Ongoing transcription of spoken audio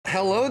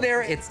Hello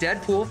there, it's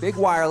Deadpool. Big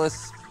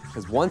Wireless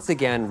has once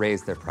again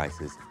raised their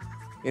prices.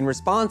 In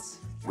response,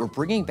 we're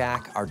bringing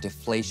back our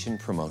deflation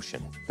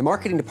promotion. The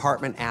marketing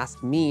department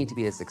asked me to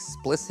be as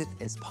explicit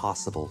as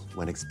possible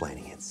when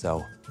explaining it,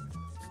 so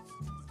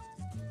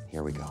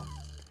here we go.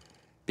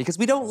 Because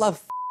we don't love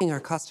f***ing our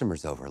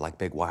customers over like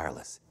Big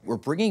Wireless, we're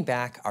bringing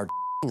back our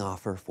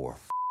offer for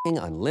f***ing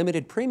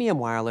unlimited premium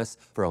wireless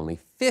for only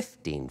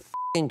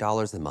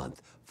 $15 a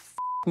month. F***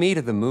 me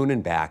to the moon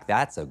and back,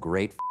 that's a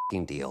great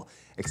f***ing deal.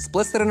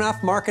 Explicit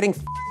enough marketing,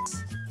 f***s?